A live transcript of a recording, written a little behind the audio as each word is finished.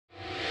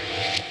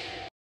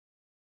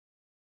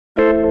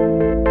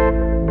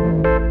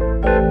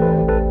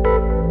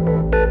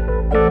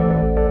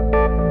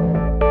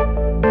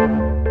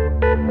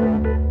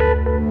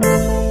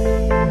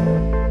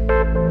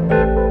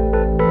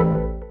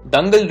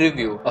Dangal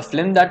review, a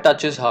film that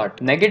touches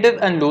heart. Negative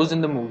and lows in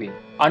the movie.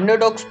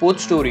 Underdog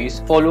sports stories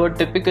follow a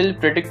typical,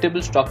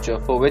 predictable structure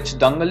for which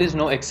Dangal is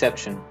no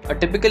exception. A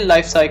typical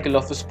life cycle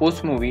of a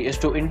sports movie is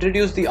to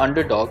introduce the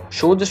underdog,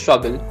 show the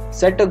struggle,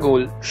 set a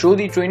goal, show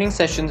the training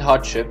session's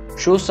hardship,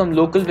 show some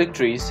local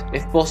victories,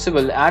 if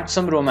possible add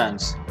some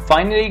romance.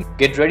 Finally,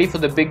 get ready for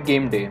the big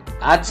game day.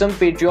 Add some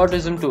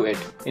patriotism to it.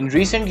 In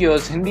recent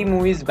years, Hindi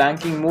movies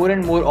banking more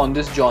and more on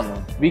this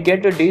genre. We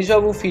get a deja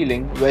vu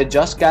feeling where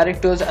just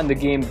characters and the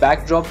game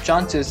backdrop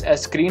chances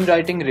as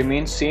screenwriting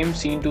remains same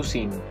scene to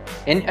scene.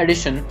 In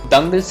addition,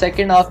 Dangal's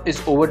second half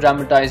is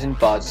over-dramatized in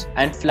parts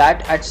and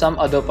flat at some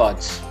other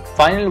parts.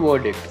 Final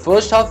verdict.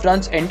 First half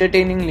runs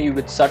entertainingly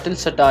with subtle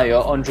satire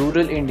on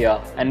rural India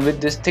and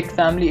with this thick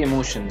family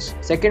emotions.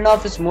 Second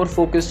half is more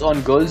focused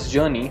on girls'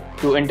 journey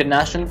to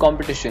international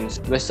competitions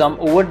where some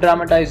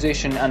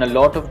over-dramatization and a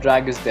lot of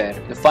drag is there.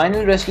 The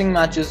final wrestling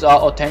matches are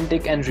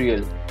authentic and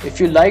real. If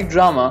you like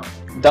drama,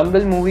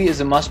 Dangal movie is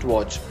a must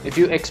watch. If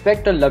you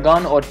expect a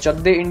Lagan or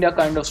Chak De India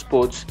kind of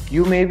sports,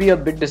 you may be a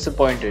bit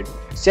disappointed.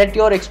 Set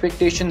your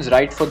expectations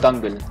right for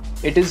Dangal.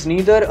 It is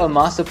neither a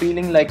mass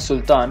appealing like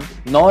Sultan,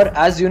 nor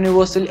as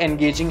universal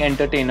engaging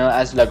entertainer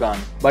as Lagan,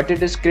 but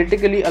it is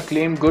critically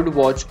acclaimed good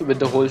watch with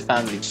the whole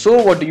family.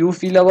 So what do you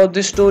feel about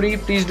this story?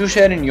 Please do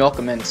share in your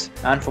comments.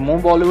 And for more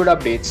Bollywood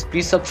updates,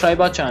 please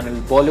subscribe our channel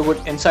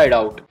Bollywood Inside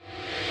Out.